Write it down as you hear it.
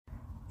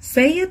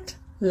Say it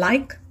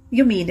like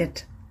you mean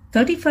it.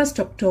 31st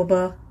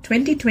October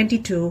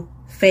 2022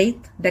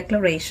 Faith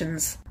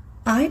Declarations.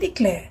 I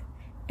declare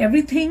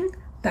everything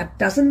that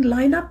doesn't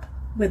line up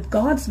with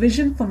God's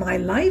vision for my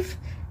life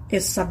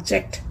is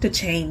subject to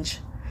change.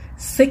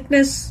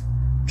 Sickness,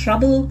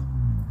 trouble,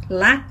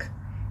 lack,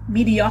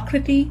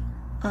 mediocrity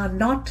are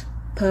not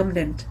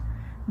permanent.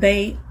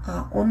 They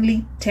are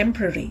only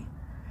temporary.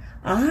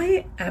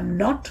 I am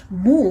not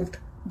moved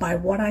by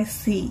what I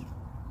see,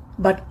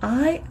 but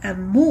I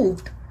am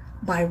moved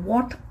by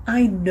what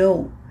I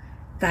know,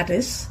 that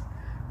is,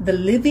 the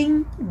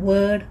living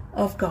Word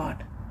of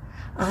God.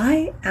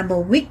 I am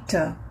a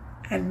victor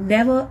and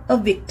never a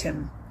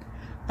victim.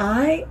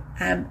 I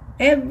am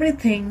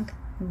everything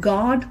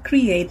God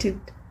created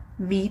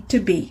me to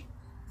be.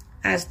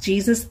 As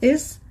Jesus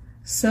is,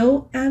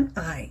 so am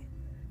I.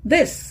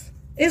 This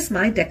is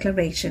my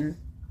declaration.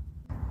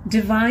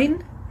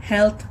 Divine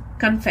Health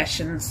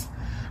Confessions.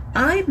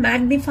 I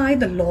magnify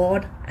the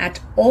Lord at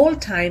all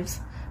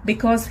times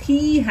because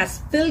He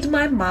has filled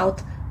my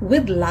mouth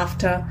with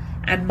laughter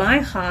and my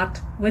heart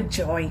with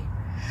joy.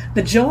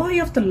 The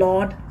joy of the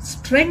Lord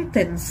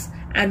strengthens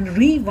and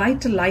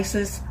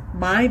revitalizes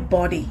my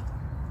body.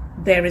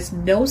 There is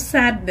no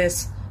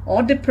sadness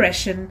or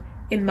depression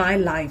in my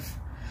life.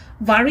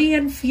 Worry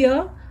and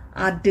fear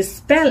are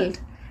dispelled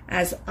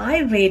as I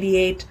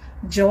radiate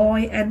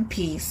joy and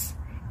peace.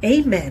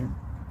 Amen.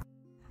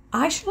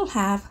 I shall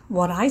have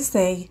what I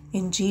say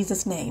in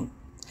Jesus' name.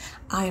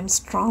 I am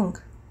strong.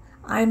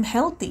 I am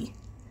healthy.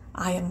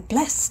 I am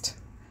blessed.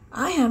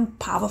 I am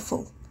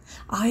powerful.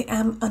 I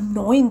am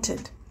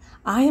anointed.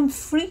 I am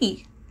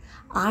free.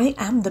 I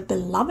am the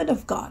beloved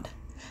of God.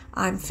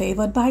 I am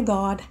favored by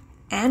God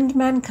and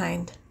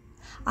mankind.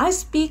 I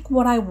speak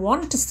what I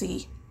want to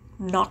see,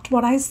 not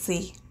what I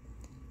see.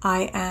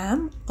 I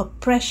am a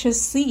precious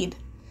seed.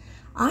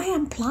 I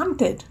am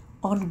planted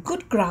on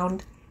good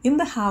ground in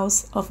the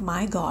house of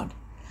my God.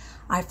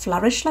 I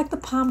flourish like the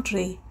palm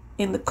tree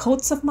in the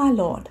courts of my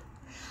Lord.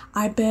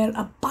 I bear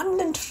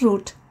abundant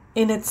fruit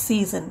in its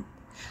season.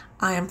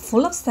 I am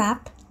full of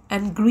sap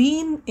and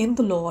green in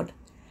the Lord,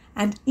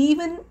 and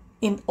even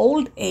in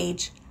old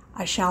age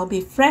I shall be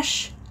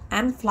fresh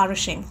and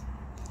flourishing.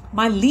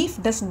 My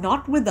leaf does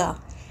not wither,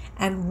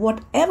 and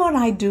whatever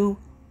I do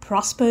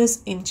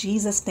prospers in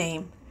Jesus'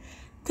 name.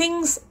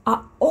 Things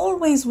are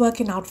always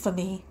working out for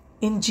me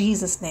in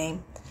Jesus'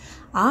 name.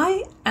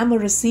 I am a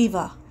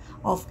receiver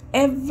of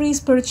every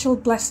spiritual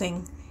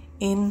blessing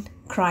in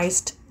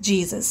Christ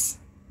Jesus.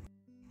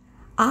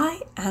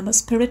 I am a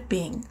spirit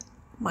being.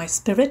 My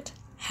spirit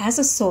has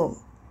a soul.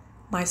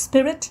 My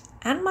spirit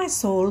and my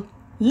soul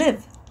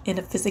live in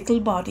a physical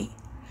body.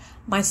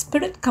 My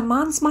spirit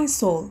commands my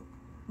soul.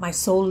 My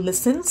soul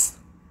listens,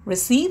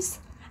 receives,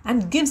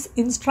 and gives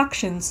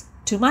instructions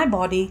to my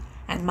body,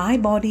 and my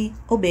body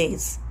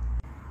obeys.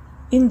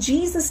 In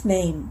Jesus'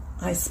 name,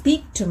 I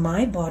speak to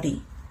my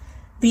body.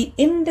 The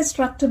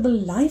indestructible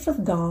life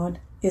of God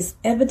is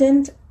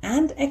evident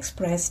and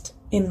expressed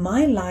in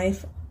my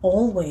life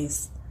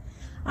always.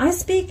 I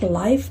speak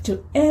life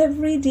to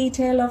every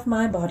detail of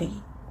my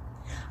body.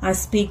 I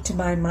speak to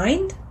my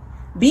mind,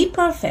 be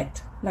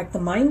perfect like the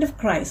mind of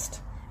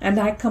Christ, and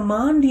I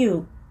command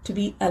you to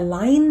be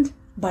aligned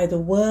by the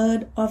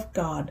Word of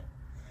God.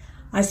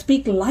 I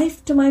speak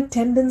life to my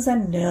tendons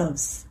and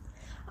nerves.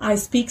 I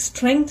speak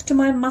strength to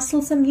my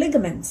muscles and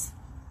ligaments.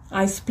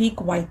 I speak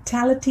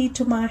vitality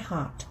to my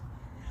heart.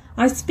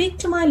 I speak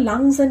to my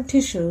lungs and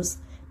tissues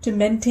to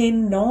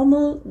maintain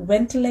normal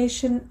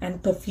ventilation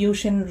and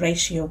perfusion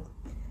ratio.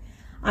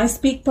 I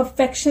speak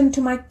perfection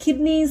to my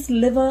kidneys,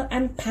 liver,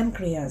 and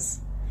pancreas.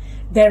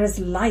 There is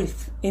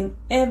life in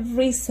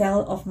every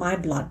cell of my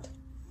blood.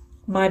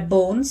 My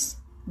bones,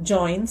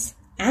 joints,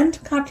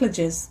 and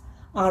cartilages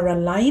are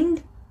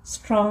aligned,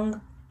 strong,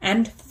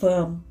 and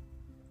firm.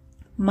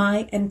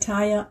 My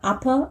entire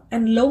upper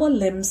and lower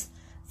limbs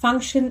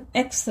function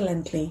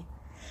excellently.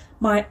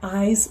 My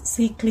eyes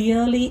see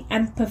clearly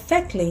and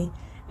perfectly,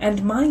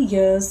 and my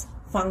ears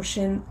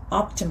function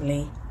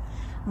optimally.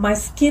 My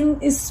skin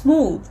is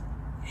smooth,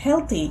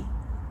 healthy,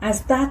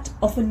 as that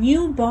of a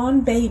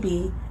newborn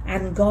baby,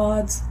 and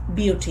God's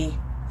beauty.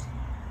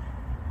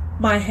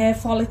 My hair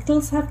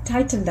follicles have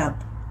tightened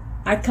up.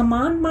 I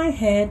command my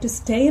hair to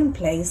stay in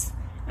place,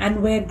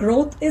 and where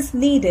growth is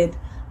needed,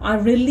 I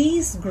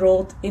release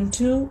growth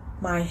into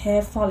my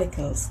hair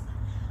follicles.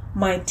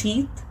 My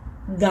teeth,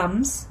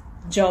 gums,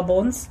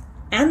 jawbones,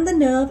 and the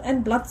nerve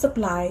and blood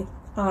supply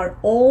are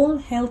all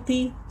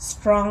healthy,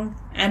 strong,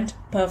 and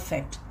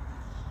perfect.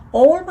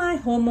 All my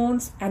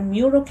hormones and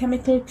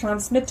neurochemical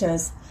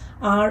transmitters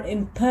are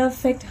in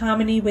perfect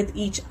harmony with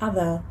each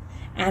other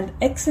and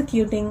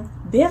executing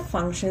their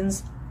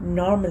functions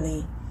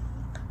normally.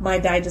 My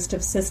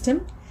digestive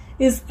system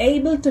is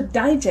able to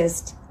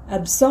digest,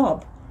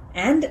 absorb,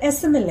 and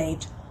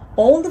assimilate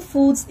all the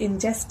foods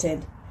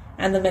ingested,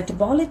 and the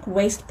metabolic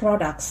waste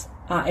products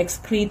are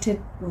excreted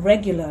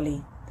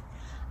regularly.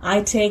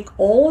 I take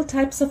all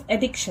types of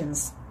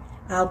addictions,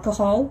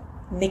 alcohol,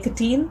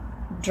 nicotine,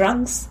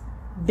 drugs,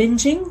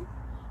 binging,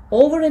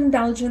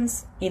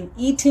 overindulgence in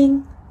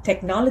eating,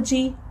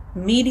 technology,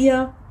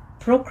 media,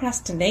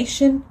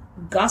 procrastination,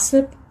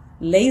 gossip,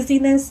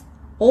 laziness,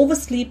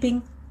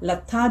 oversleeping,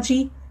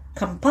 lethargy,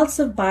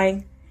 compulsive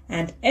buying,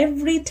 and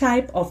every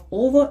type of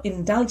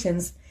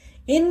overindulgence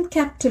in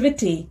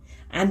captivity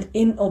and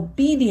in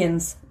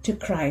obedience to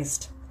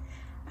Christ.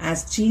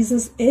 As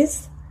Jesus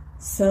is,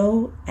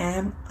 so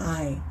am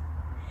I.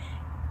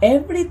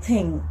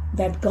 Everything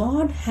that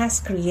God has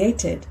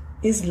created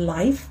is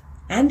life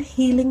and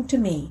healing to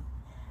me.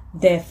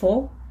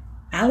 Therefore,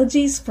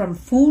 allergies from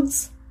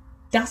foods,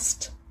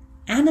 dust,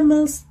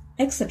 animals,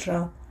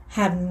 etc.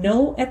 have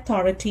no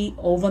authority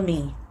over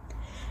me.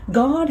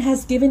 God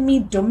has given me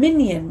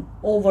dominion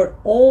over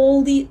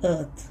all the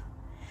earth.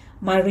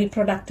 My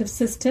reproductive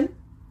system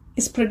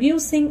is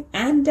producing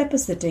and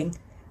depositing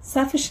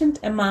sufficient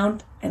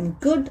amount and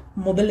good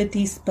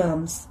mobility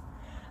sperms.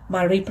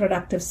 My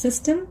reproductive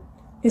system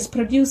is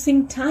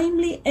producing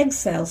timely egg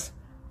cells,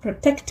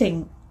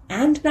 protecting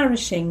and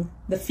nourishing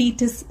the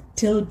fetus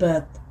till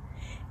birth.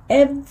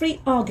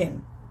 Every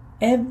organ,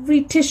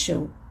 every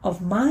tissue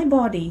of my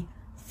body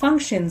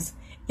functions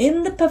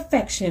in the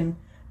perfection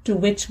to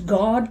which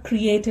God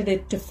created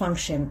it to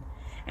function,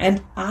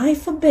 and I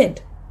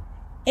forbid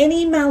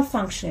any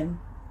malfunction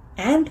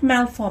and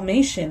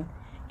malformation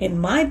in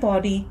my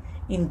body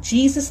in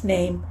Jesus'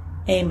 name.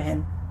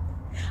 Amen.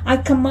 I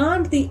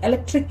command the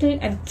electrical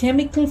and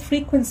chemical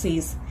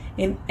frequencies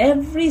in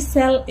every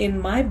cell in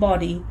my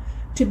body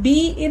to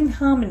be in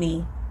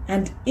harmony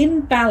and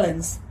in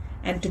balance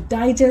and to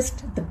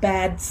digest the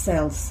bad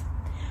cells.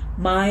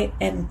 My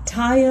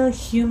entire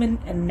human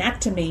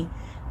anatomy,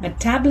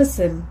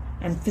 metabolism,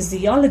 and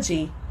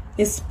physiology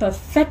is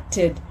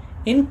perfected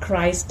in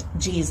Christ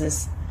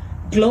Jesus.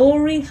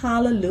 Glory,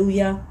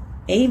 hallelujah,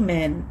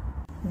 amen.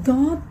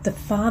 God the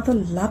Father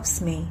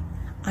loves me.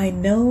 I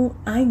know.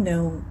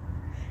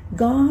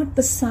 God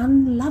the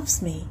Son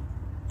loves me.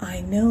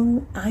 I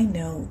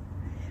know.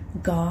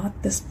 God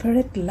the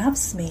Spirit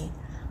loves me.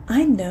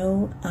 I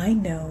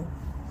know.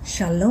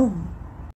 Shalom.